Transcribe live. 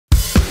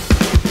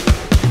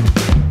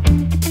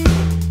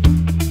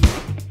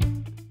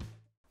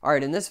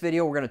Alright, in this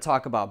video we're going to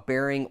talk about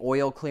bearing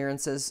oil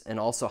clearances and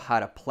also how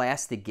to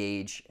plastic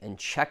gauge and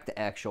check the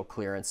actual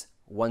clearance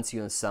once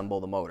you assemble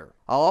the motor.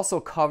 I'll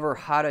also cover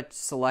how to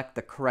select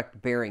the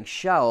correct bearing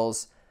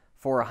shells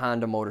for a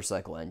Honda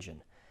motorcycle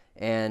engine.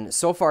 And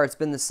so far it's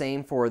been the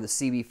same for the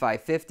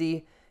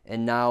CB550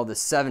 and now the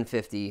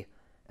 750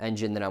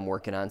 engine that I'm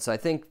working on. So I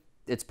think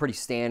it's pretty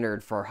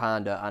standard for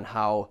Honda on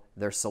how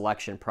their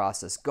selection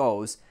process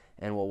goes,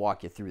 and we'll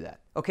walk you through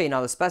that. Okay,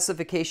 now the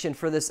specification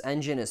for this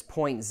engine is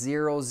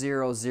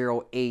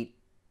 0.0008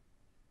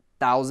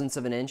 thousandths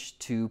of an inch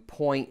to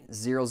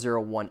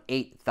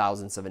 0.0018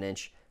 thousandths of an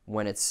inch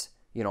when it's,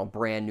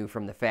 brand new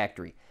from the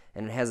factory.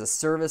 And it has a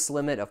service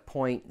limit of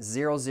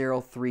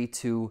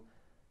 0.0032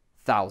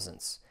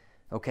 thousandths.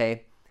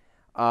 Okay,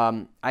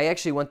 I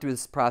actually went through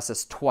this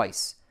process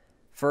twice.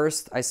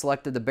 First, I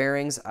selected the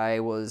bearings. I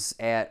was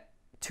at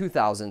 2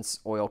 thousandths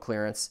oil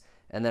clearance,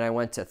 and then I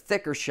went to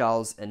thicker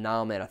shells, and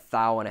now I'm at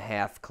 1.5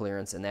 thou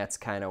clearance, and that's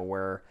kind of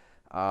where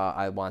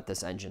I want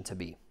this engine to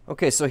be.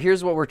 Okay, so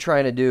here's what we're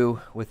trying to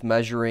do with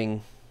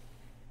measuring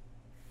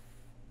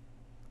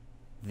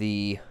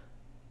the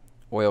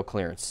oil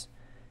clearance.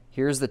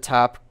 Here's the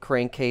top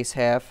crankcase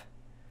half.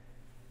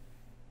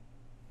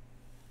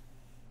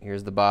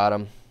 Here's the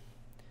bottom.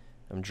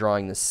 I'm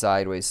drawing this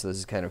sideways, so this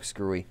is kind of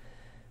screwy.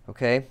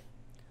 Okay,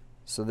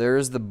 so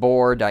there's the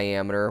bore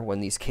diameter when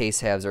these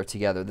case halves are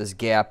together. This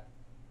gap,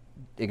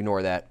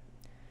 ignore that.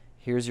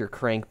 Here's your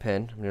crank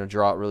pin. I'm going to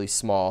draw it really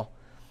small.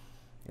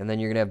 And then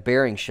you're going to have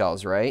bearing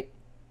shells, right?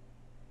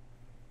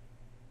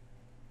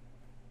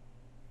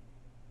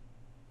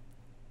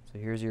 So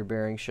here's your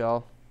bearing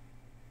shell.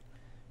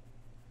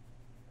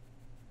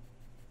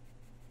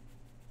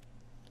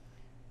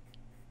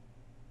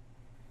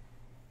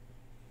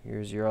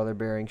 Here's your other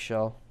bearing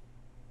shell.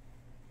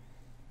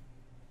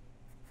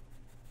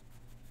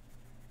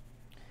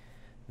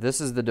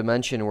 This is the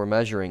dimension we're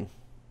measuring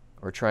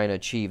or trying to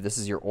achieve. This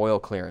is your oil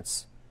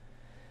clearance.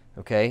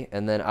 Okay,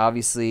 and then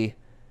obviously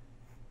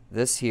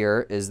this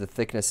here is the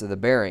thickness of the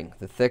bearing.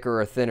 The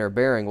thicker or thinner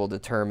bearing will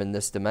determine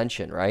this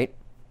dimension, right?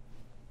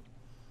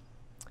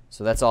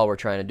 So that's all we're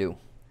trying to do.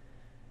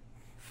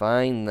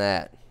 Find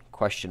that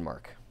question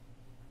mark.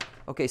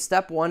 Okay,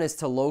 step one is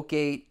to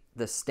locate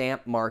the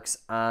stamp marks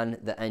on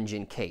the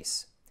engine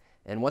case.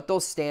 And what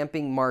those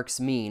stamping marks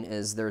mean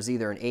is there's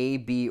either an A,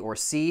 B, or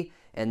C,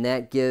 and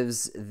that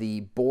gives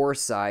the bore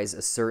size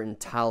a certain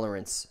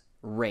tolerance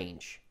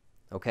range.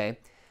 Okay,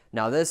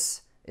 now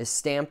this is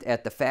stamped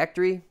at the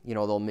factory.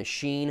 They'll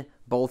machine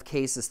both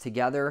cases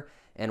together,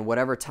 and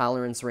whatever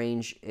tolerance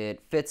range it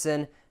fits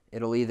in,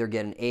 it'll either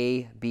get an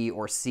A, B,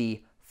 or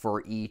C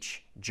for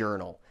each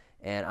journal.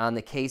 And on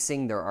the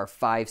casing, there are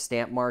 5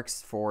 stamp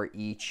marks for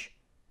each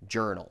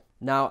journal.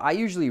 Now, I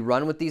usually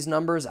run with these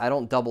numbers. I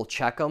don't double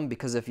check them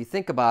because if you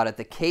think about it,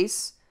 the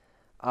case,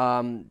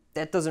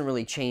 that doesn't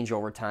really change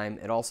over time.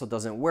 It also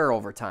doesn't wear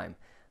over time.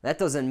 That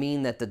doesn't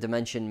mean that the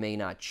dimension may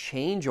not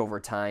change over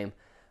time,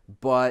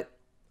 but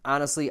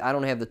honestly, I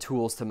don't have the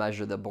tools to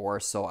measure the bore,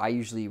 so I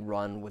usually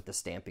run with the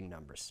stamping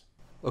numbers.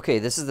 Okay,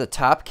 this is the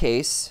top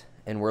case,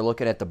 and we're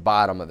looking at the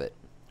bottom of it.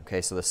 Okay,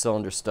 so the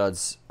cylinder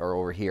studs are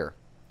over here.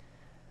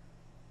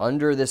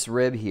 Under this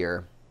rib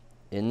here,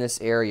 in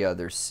this area,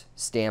 there's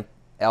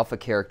alpha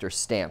characters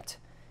stamped.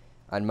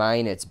 On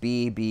mine, it's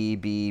B, B,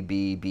 B,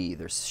 B, B.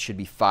 There should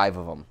be 5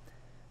 of them.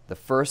 The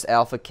first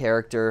alpha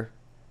character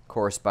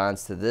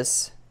corresponds to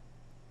this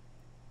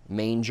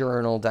main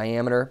journal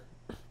diameter.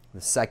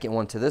 The second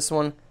one to this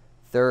one,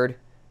 third,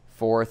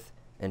 fourth,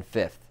 and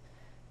fifth.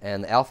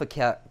 And the alpha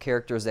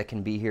characters that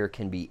can be here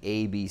can be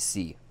A, B,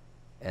 C.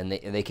 And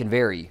they can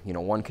vary.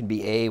 One could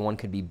be A, one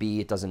could be B,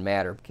 it doesn't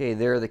matter. Okay,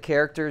 there are the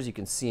characters. You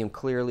can see them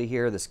clearly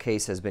here. This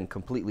case has been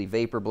completely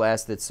vapor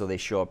blasted, so they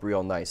show up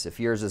real nice. If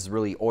yours is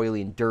really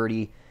oily and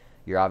dirty,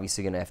 you're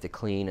obviously going to have to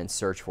clean and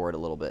search for it a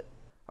little bit.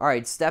 All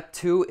right, step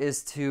 2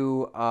 is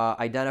to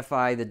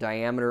identify the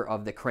diameter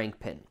of the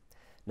crank pin.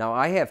 Now,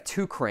 I have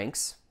 2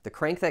 cranks. The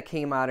crank that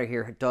came out of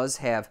here does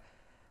have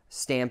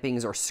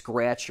stampings or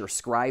scratch or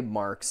scribe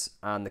marks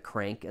on the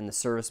crank, and the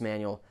service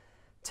manual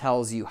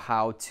tells you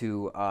how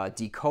to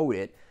decode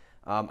it.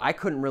 I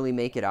couldn't really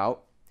make it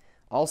out.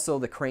 Also,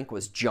 the crank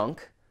was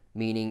junk,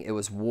 meaning it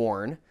was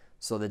worn,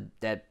 so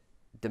that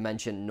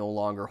dimension no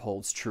longer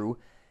holds true.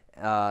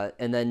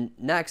 And then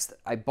next,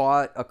 I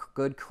bought a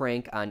good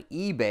crank on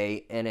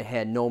eBay, and it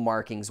had no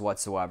markings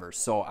whatsoever.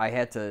 So I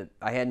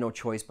had no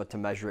choice but to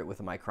measure it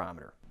with a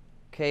micrometer.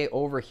 Okay,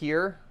 over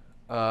here,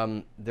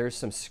 there's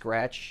some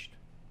scratch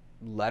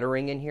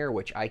lettering in here,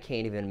 which I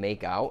can't even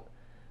make out.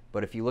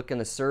 But if you look in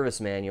the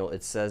service manual,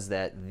 it says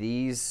that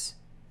these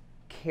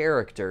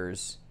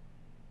characters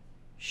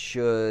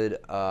should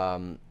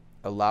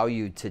allow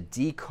you to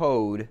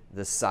decode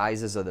the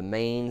sizes of the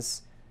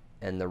mains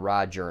and the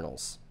rod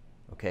journals.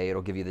 Okay,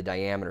 it'll give you the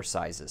diameter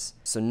sizes.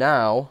 So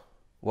now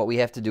what we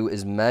have to do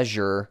is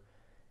measure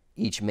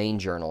each main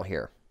journal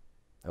here.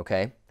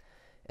 Okay,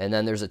 and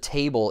then there's a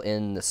table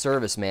in the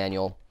service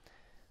manual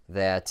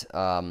that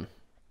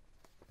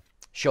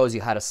shows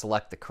you how to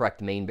select the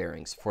correct main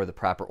bearings for the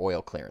proper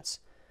oil clearance.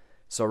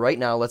 So right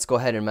now, let's go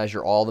ahead and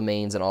measure all the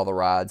mains and all the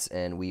rods,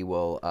 and we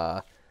will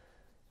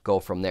go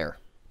from there.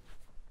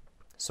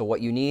 So what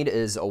you need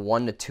is a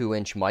 1 to 2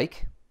 inch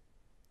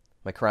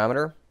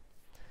micrometer,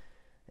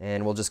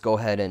 and we'll just go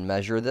ahead and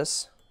measure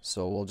this.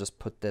 So we'll just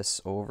put this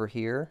over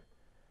here.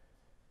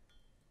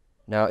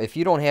 Now, if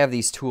you don't have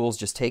these tools,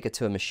 just take it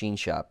to a machine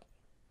shop.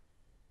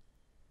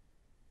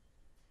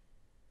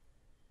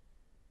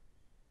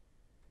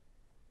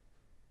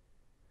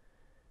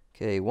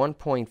 Okay,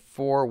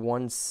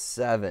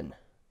 1.4175.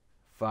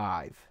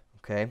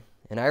 Okay,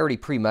 and I already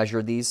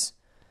pre-measured these,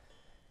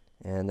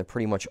 and they're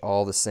pretty much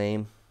all the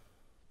same.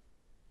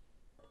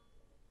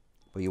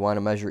 But you want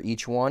to measure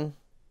each one.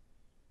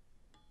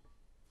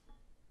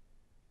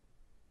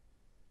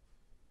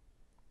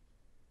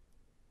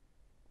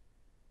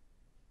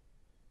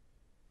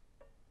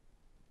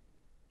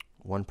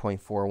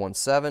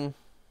 .417,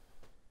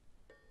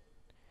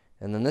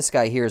 and then this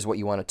guy here is what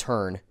you want to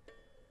turn.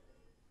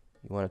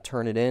 You want to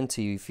turn it in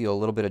till you feel a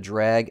little bit of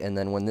drag, and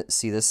then when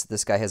see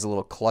this guy has a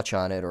little clutch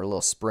on it or a little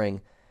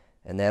spring,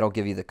 and that'll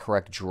give you the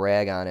correct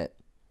drag on it.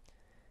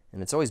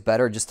 And it's always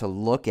better just to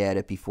look at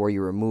it before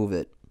you remove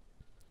it.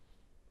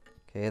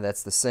 Okay,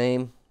 that's the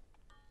same.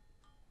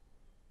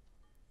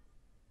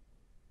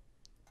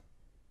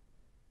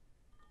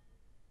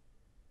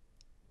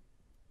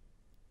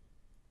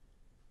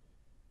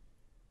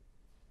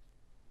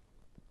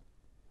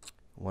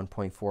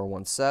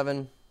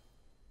 .417.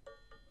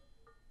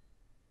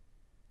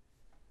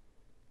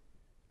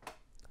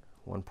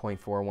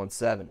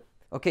 1.417.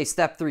 Okay,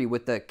 step 3,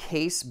 with the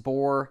case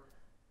bore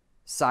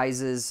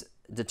sizes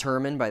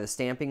determined by the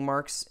stamping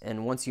marks,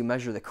 and once you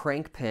measure the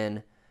crank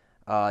pin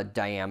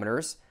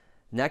diameters,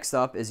 next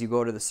up is you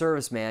go to the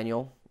service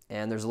manual,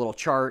 and there's a little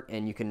chart,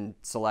 and you can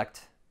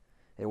select,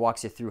 it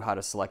walks you through how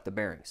to select the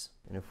bearings.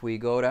 And if we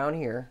go down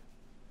here,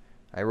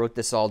 I wrote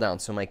this all down.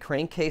 So my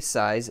crankcase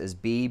size is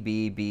B,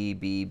 B, B,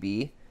 B,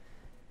 B,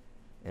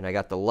 and I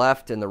got the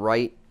left and the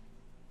right.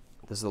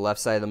 This is the left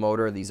side of the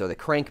motor. These are the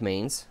crank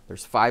mains.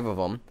 There's 5 of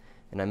them,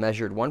 and I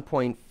measured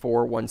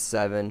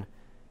 1.417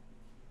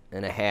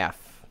 and a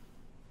half.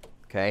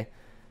 Okay,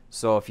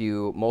 so if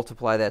you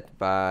multiply that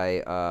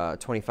by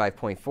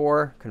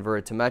 25.4, convert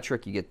it to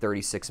metric, you get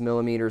 36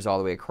 millimeters all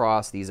the way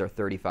across. These are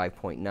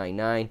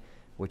 35.99,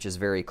 which is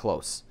very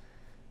close.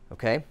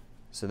 Okay,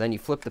 so then you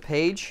flip the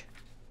page.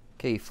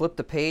 Okay, you flip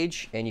the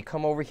page, and you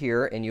come over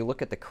here, and you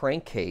look at the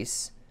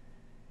crankcase,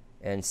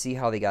 and see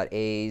how they got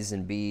A's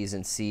and B's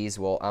and C's.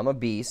 Well, I'm a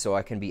B, so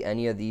I can be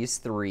any of these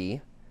 3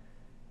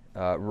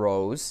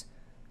 rows.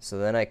 So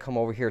then I come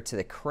over here to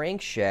the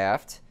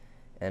crankshaft,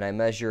 and I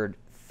measured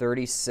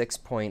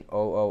 36.000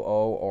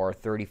 or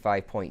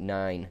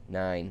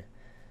 35.99.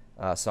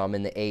 So I'm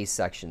in the A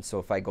section. So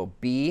if I go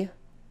B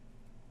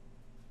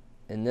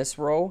in this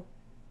row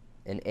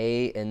and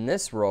A in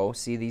this row,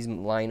 see these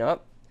line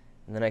up?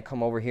 And then I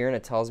come over here, and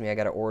it tells me I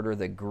got to order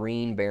the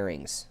green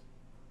bearings.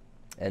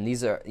 And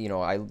these are, you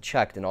know, I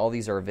checked, and all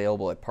these are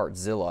available at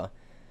Partzilla.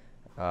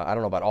 I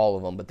don't know about all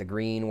of them, but the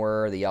green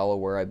were, the yellow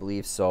were, I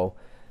believe. So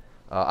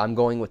I'm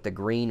going with the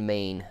green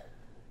main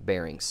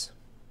bearings.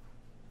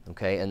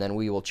 Okay, and then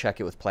we will check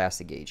it with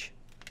Plastigauge.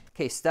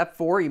 Okay, step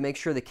 4, you make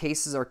sure the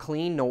cases are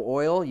clean, no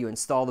oil. You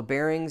install the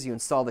bearings, you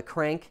install the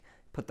crank,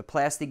 put the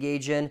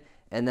Plastigauge in,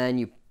 and then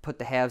you put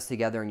the halves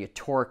together and you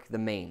torque the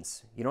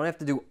mains. You don't have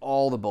to do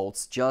all the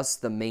bolts,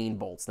 just the main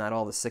bolts, not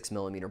all the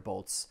 6mm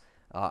bolts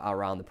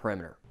around the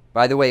perimeter.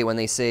 By the way, when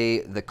they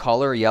say the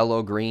color,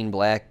 yellow, green,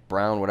 black,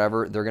 brown,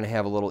 whatever, they're going to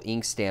have a little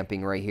ink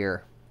stamping right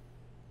here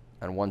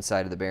on one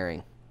side of the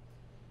bearing.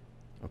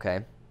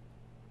 Okay?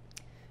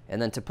 And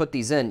then to put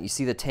these in, you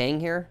see the tang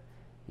here?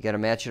 You got to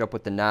match it up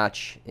with the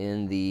notch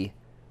in the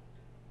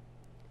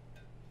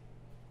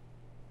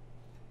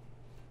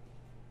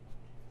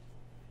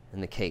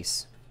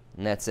case.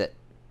 And that's it.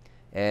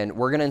 And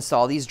we're going to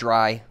install these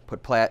dry,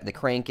 put the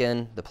crank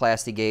in, the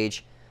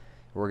Plastigauge.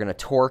 We're going to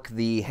torque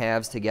the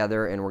halves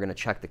together, and we're going to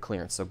check the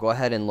clearance. So go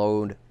ahead and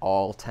load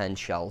all 10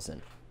 shells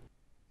in.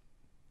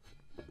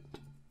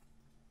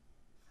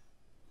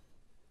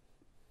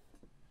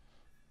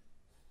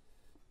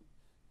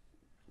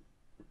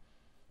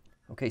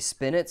 Okay,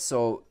 spin it.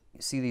 So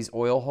you see these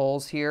oil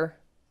holes here?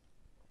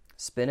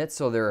 Spin it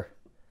so they're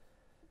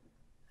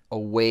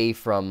away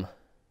from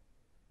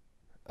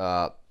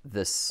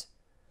this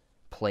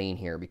plane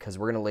here, because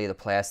we're going to lay the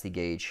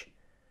Plastigauge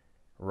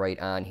right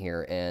on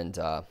here, and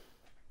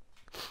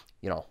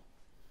you know,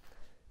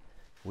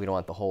 we don't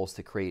want the holes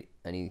to create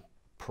any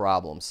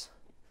problems.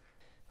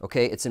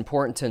 Okay, it's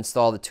important to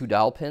install the 2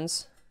 dowel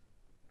pins.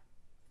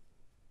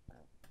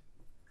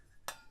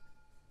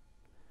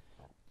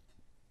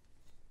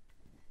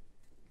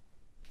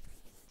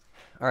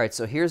 All right,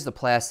 so here's the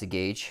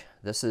Plastigauge.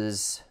 This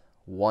is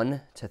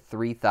 1 to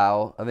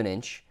 3/10 of an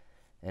inch,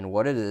 and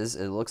what it is,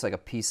 it looks like a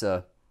piece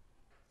of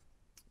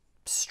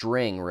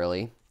string,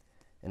 really.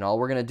 And all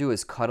we're going to do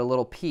is cut a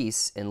little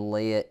piece and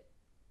lay it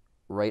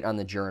right on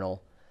the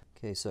journal.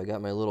 Okay, so I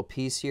got my little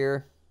piece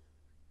here.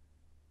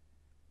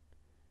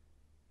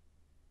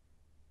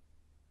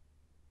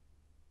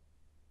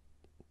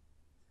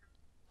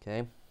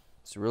 Okay,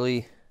 it's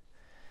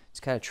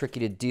kind of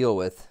tricky to deal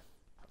with.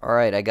 All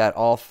right, I got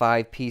all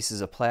 5 pieces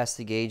of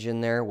Plastigauge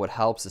in there. What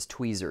helps is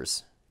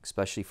tweezers,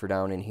 especially for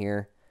down in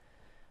here.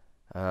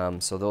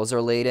 So those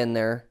are laid in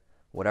there.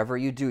 Whatever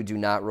you do, do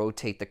not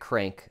rotate the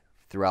crank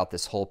throughout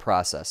this whole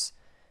process.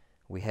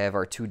 We have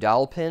our 2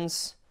 dowel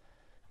pins,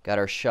 got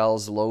our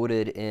shells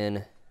loaded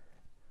in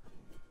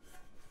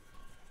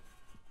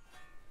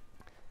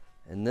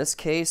this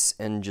case,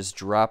 and just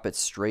drop it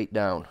straight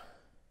down.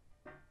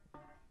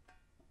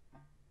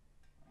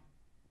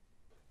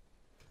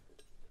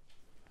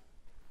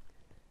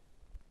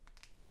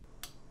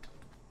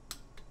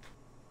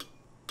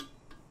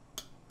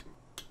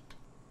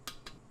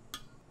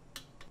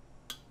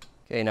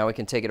 Okay, now we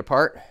can take it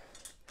apart.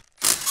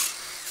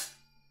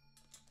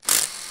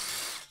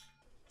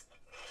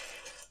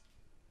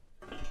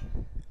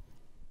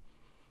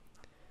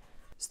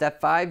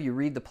 Step 5, you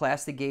read the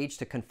Plastigauge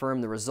to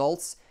confirm the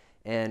results.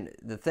 And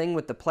the thing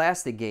with the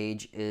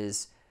Plastigauge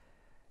is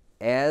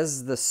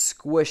as the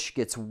squish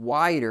gets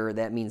wider,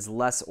 that means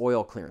less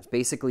oil clearance.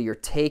 Basically, you're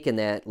taking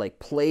that like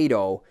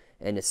Play-Doh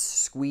and it's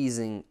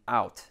squeezing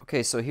out.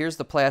 Okay, so here's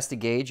the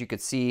Plastigauge. You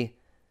could see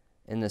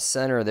in the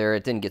center there,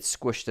 it didn't get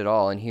squished at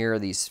all. And here,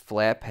 these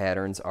flat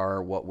patterns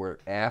are what we're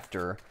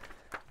after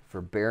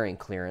for bearing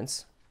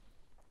clearance.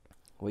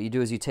 What you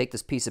do is you take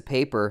this piece of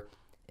paper,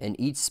 and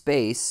each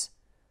space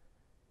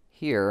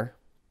here,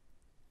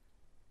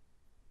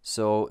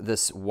 so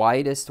this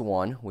widest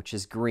one, which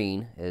is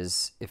green,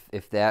 is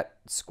if that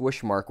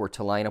squish mark were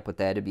to line up with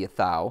that, it'd be a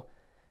thou.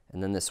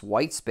 And then this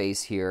white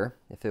space here,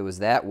 if it was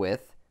that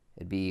width,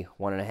 it'd be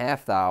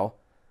 1.5 thou.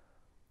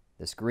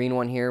 This green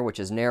one here, which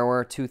is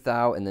narrower, 2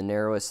 thou, and the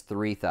narrowest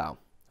 3 thou.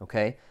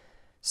 Okay?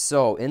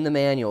 So in the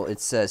manual, it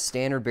says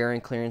standard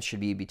bearing clearance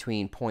should be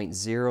between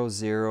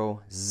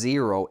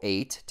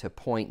 0.0008 to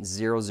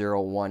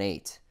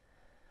 0.0018.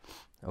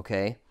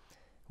 Okay?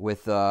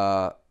 With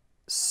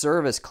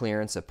service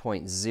clearance of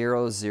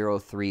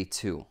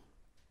 0.0032.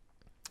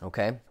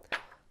 Okay?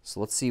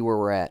 So let's see where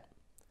we're at.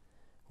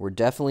 We're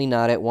definitely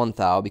not at 1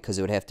 thou because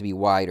it would have to be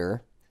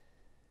wider.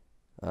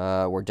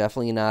 We're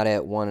definitely not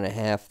at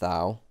 1.5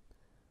 thou.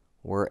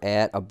 We're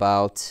at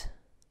about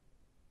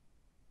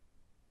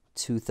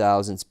 2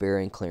 thousandths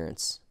bearing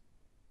clearance.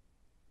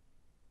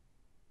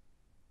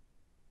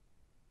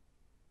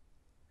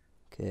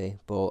 Okay,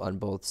 on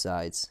both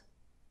sides.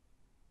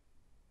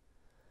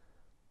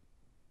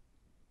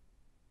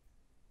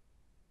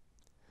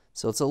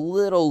 So it's a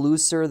little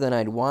looser than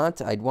I'd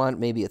want. I'd want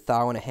maybe 1.5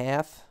 thou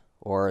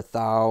or 1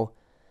 thou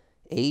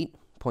 8,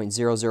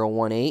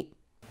 0.0018.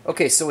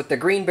 Okay, so with the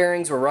green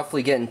bearings, we're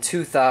roughly getting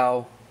 2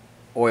 thou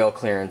oil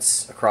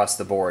clearance across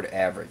the board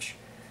average.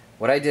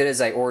 What I did is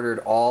I ordered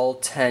all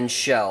 10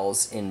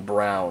 shells in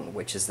brown,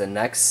 which is the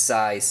next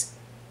size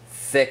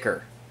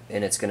thicker,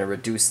 and it's going to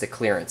reduce the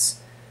clearance.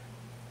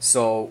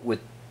 So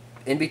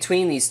in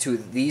between these two,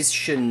 these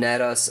should net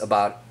us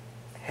about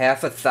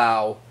 0.5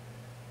 thou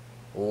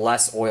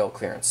less oil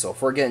clearance. So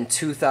if we're getting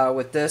 2 thou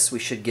with this, we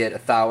should get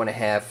 1.5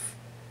 thou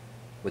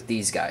with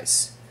these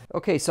guys.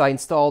 Okay, so I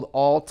installed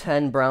all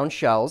 10 brown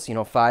shells,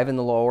 5 in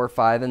the lower,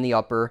 5 in the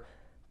upper,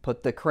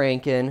 put the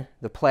crank in,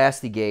 the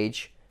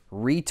Plastigauge,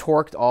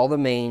 retorqued all the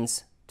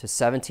mains to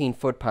 17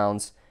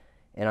 foot-pounds,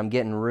 and I'm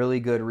getting really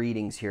good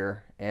readings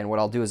here. And what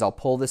I'll do is I'll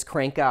pull this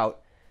crank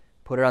out,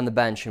 put it on the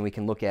bench, and we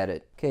can look at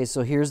it. Okay,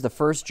 so here's the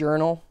first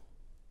journal.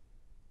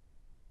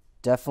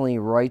 Definitely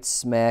right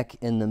smack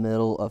in the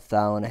middle of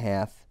 1.5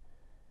 thou,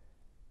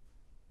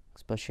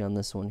 especially on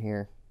this one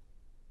here.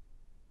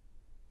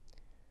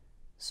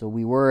 So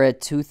we were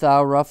at 2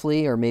 thou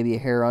roughly, or maybe a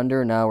hair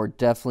under. Now we're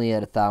definitely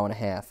at 1.5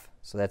 thou.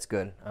 So that's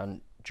good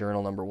on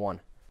journal number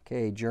 1.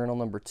 Okay, journal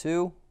number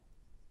 2.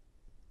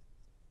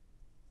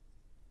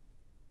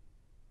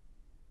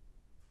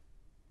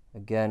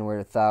 Again, we're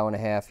at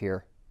 1.5 thou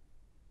here.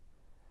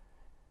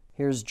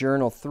 Here's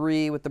journal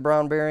 3 with the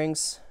brown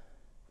bearings.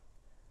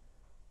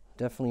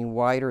 Definitely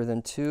wider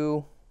than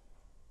 2.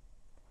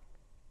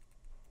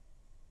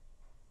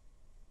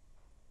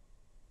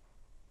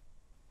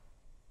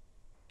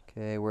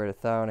 Okay, we're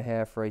at 1.5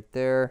 thou right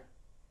there.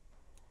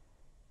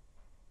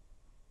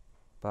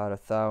 About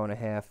 1.5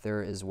 thou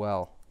there as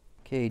well.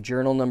 Okay,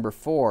 journal number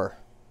 4.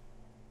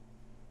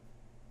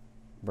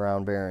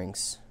 Brown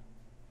bearings.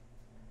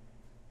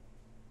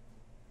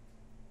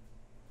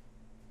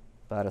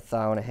 About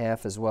 1.5 thou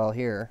as well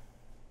here.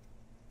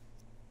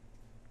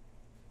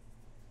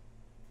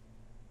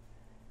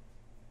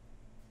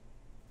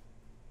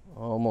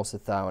 Almost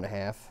 1.5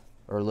 thou,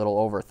 or a little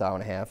over 1.5 thou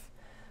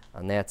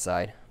on that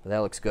side, but that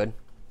looks good.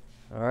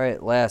 All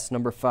right, last,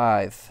 number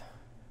 5.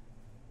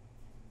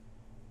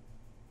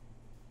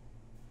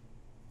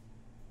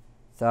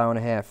 1.5 thou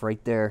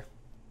right there.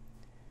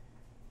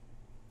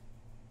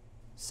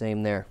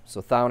 Same there.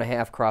 So 1.5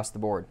 thou across the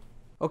board.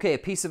 Okay, a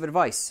piece of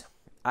advice.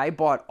 I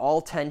bought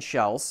all 10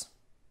 shells,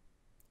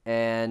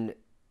 and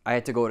I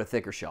had to go to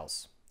thicker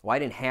shells. Well, I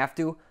didn't have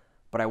to,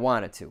 but I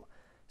wanted to.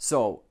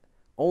 So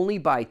only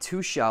buy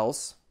 2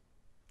 shells,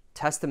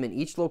 test them in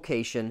each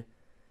location,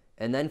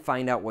 and then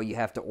find out what you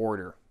have to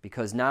order,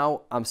 because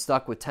now I'm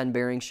stuck with 10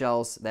 bearing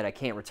shells that I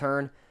can't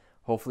return.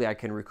 Hopefully I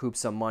can recoup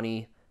some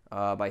money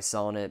by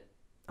selling it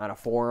on a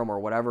forum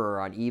or whatever,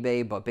 or on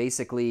eBay, but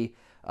basically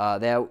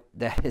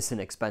that is an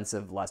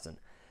expensive lesson.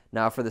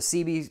 Now for the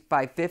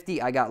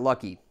CB550, I got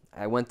lucky.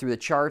 I went through the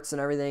charts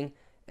and everything,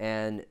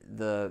 and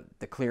the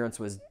clearance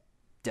was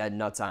dead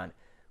nuts on.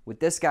 With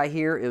this guy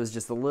here, it was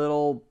just a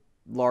little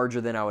larger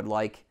than I would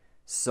like,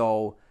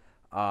 so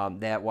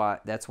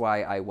that's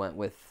why I went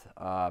with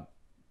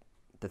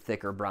the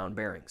thicker brown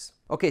bearings.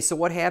 Okay, so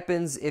what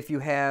happens if you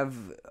have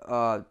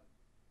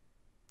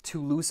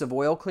too loose of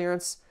oil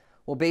clearance?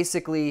 Well,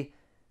 basically,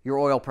 your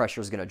oil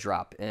pressure is going to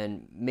drop,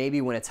 and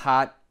maybe when it's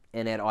hot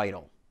and at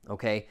idle,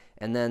 okay?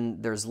 And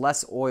then there's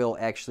less oil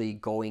actually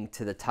going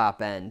to the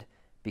top end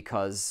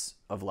because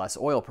of less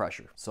oil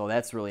pressure. So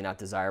that's really not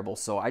desirable.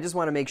 So I just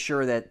want to make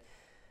sure that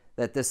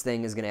this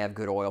thing is going to have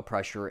good oil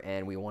pressure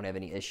and we won't have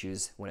any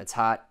issues when it's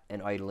hot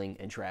and idling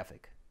in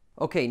traffic.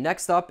 Okay,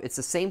 next up, it's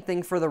the same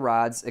thing for the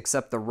rods,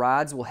 except the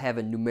rods will have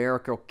a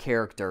numerical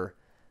character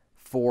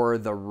for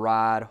the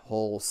rod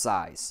hole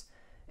size.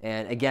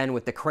 And again,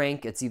 with the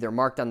crank, it's either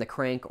marked on the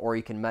crank or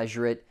you can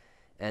measure it,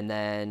 and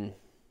then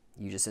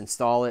you just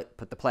install it,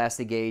 put the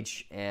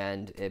Plastigauge,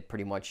 and it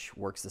pretty much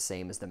works the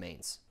same as the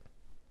mains.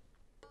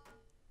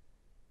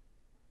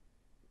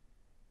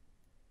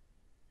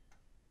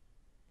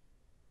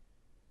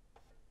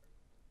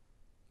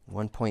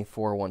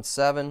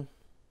 .417.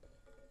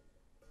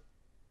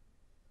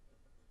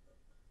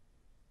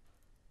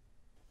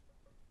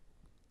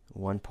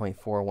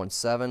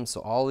 1.417,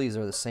 so all these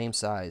are the same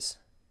size.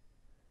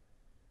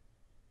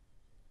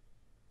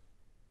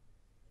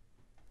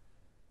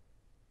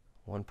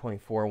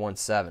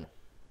 1.417.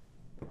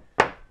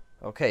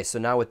 Okay, so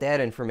now with that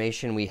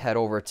information, we head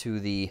over to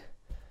the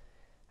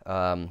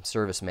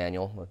service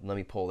manual. Let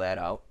me pull that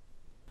out.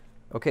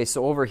 Okay,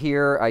 so over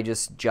here, I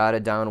just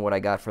jotted down what I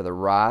got for the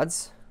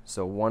rods.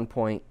 So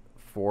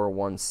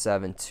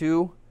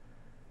 1.4172.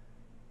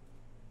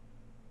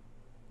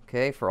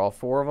 Okay, for all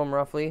four of them,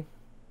 roughly.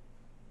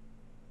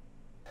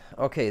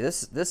 Okay,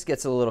 this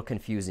gets a little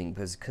confusing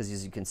because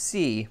as you can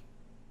see,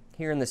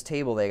 here in this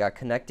table, they got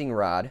connecting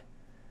rod,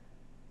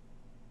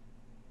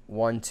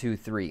 1, 2,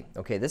 3.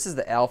 Okay, this is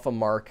the alpha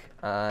mark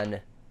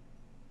on,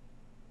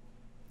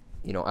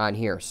 on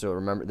here. So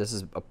remember, this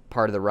is a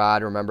part of the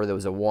rod. Remember, there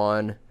was a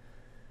 1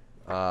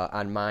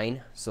 on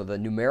mine. So the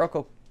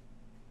numerical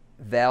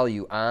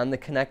value on the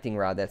connecting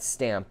rod that's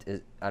stamped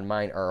on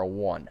mine are a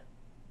 1.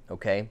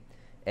 Okay,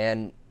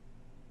 and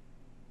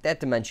that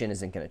dimension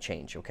isn't going to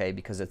change. Okay,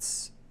 because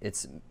it's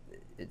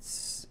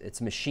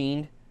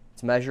machined,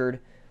 it's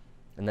measured,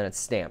 and then it's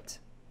stamped.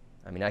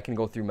 I mean, I can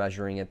go through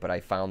measuring it, but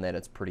I found that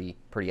it's pretty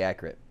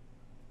accurate.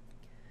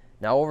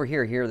 Now over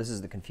here, this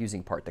is the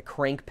confusing part. The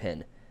crank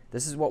pin.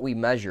 This is what we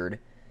measured,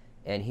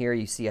 and here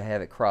you see I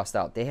have it crossed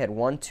out. They had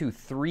 1, 2,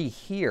 3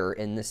 here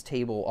in this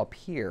table up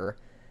here,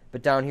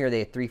 but down here they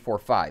had 3, 4,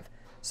 5.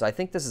 So I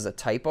think this is a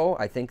typo.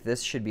 I think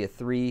this should be a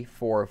 3,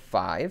 4,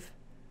 5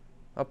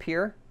 up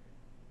here.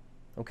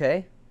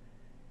 Okay,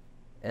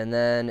 and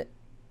then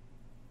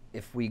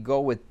if we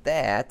go with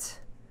that,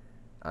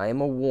 I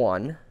am a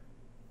 1.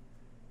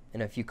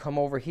 And if you come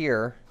over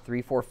here,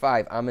 3, 4,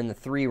 5, I'm in the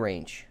 3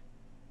 range.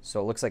 So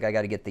it looks like I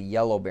got to get the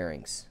yellow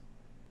bearings.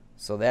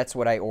 So that's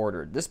what I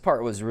ordered. This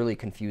part was really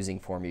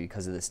confusing for me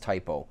because of this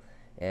typo.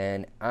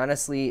 And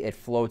honestly, it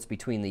floats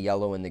between the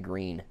yellow and the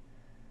green,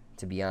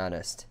 to be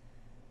honest.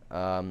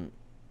 But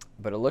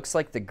it looks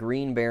like the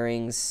green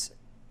bearings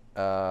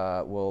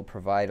will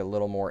provide a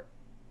little more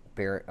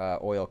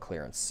oil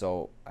clearance.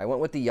 So I went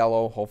with the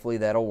yellow. Hopefully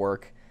that'll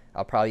work.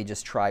 I'll probably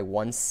just try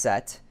one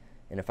set,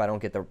 and if I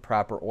don't get the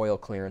proper oil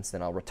clearance,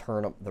 then I'll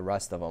return the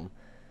rest of them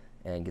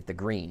and get the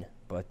green.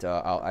 But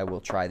I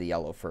will try the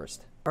yellow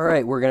first. All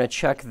right, we're going to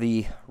check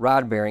the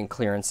rod bearing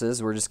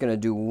clearances. We're just going to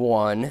do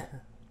one,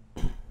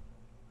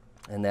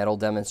 and that'll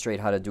demonstrate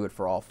how to do it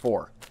for all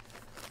 4.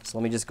 So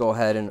let me just go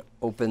ahead and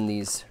open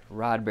these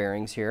rod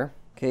bearings here.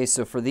 Okay,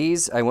 so for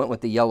these, I went with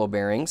the yellow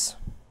bearings.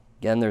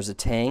 Again, there's a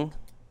tang.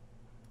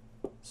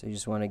 So you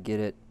just want to get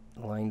it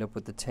lined up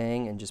with the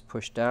tang and just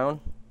push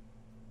down.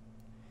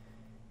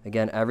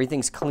 Again,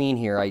 everything's clean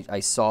here. I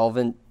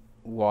solvent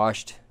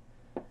washed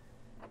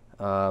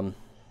the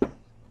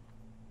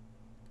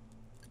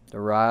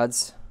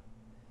rods.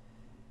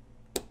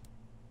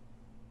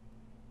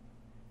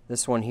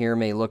 This one here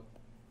may look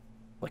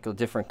like a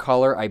different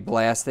color. I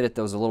blasted it.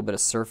 There was a little bit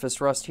of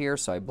surface rust here,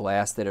 so I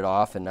blasted it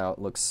off, and now it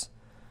looks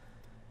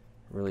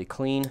really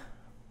clean.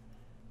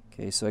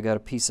 Okay, so I got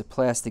a piece of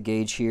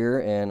Plastigauge here,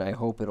 and I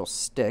hope it'll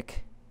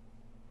stick.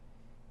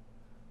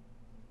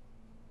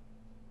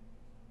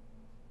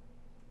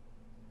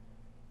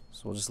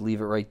 So we'll just leave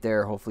it right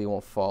there. Hopefully it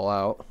won't fall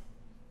out.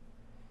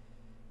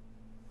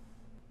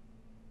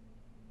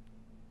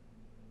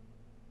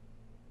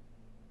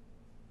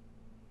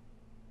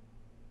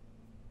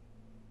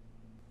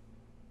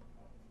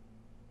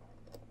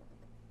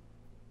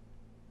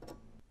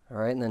 All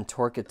right, and then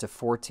torque it to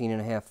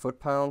 14.5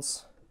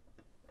 foot-pounds.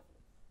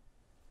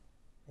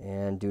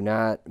 And do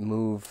not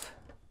move,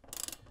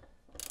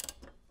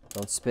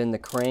 don't spin the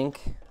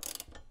crank.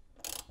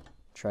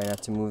 Try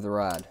not to move the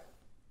rod.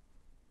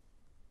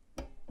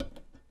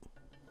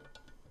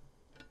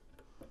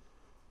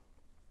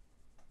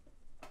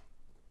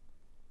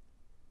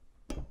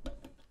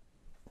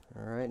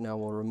 All right, now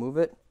we'll remove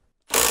it.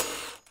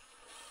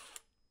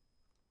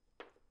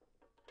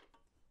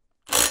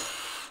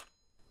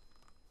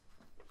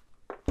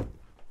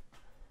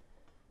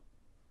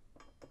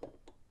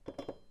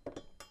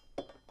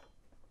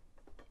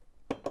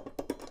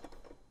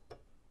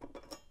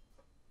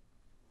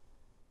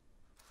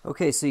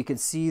 Okay, so you can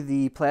see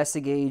the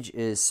Plastigauge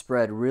is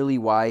spread really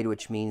wide,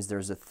 which means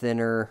there's a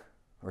thinner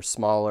or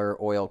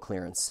smaller oil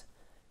clearance.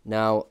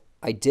 Now,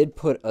 I did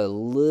put a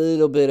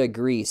little bit of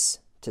grease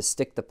to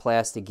stick the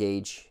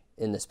Plastigauge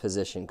in this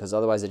position because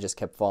otherwise it just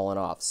kept falling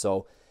off.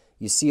 So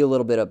you see a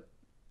little bit of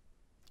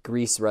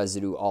grease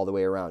residue all the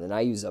way around, and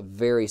I use a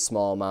very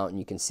small amount, and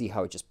you can see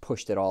how it just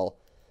pushed it all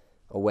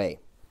away.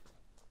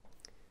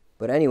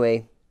 But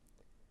anyway,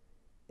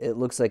 it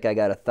looks like I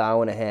got 1.5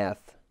 thou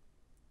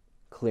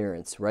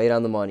clearance, right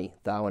on the money,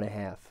 1.5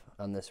 thou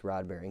on this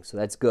rod bearing, so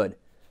that's good.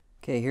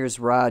 Okay, here's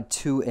rod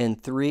 2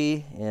 and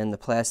 3, and the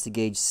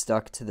Plastigauge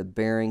stuck to the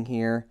bearing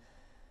here.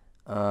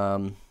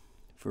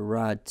 For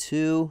rod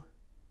 2,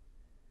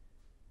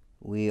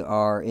 we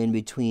are in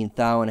between 1.5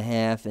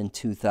 thou and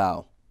 2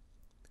 thou.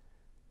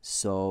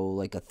 So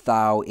like 1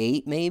 thou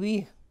 8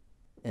 maybe.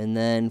 And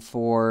then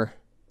for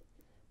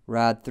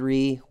rod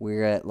 3,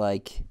 we're at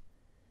like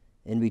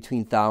in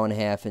between 1.5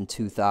 thou and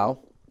 2 thou.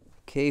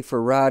 Okay,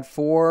 for rod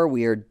 4,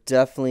 we are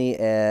definitely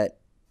at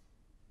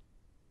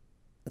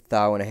 1.5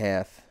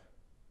 thou.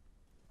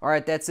 All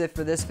right, that's it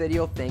for this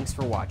video. Thanks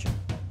for watching.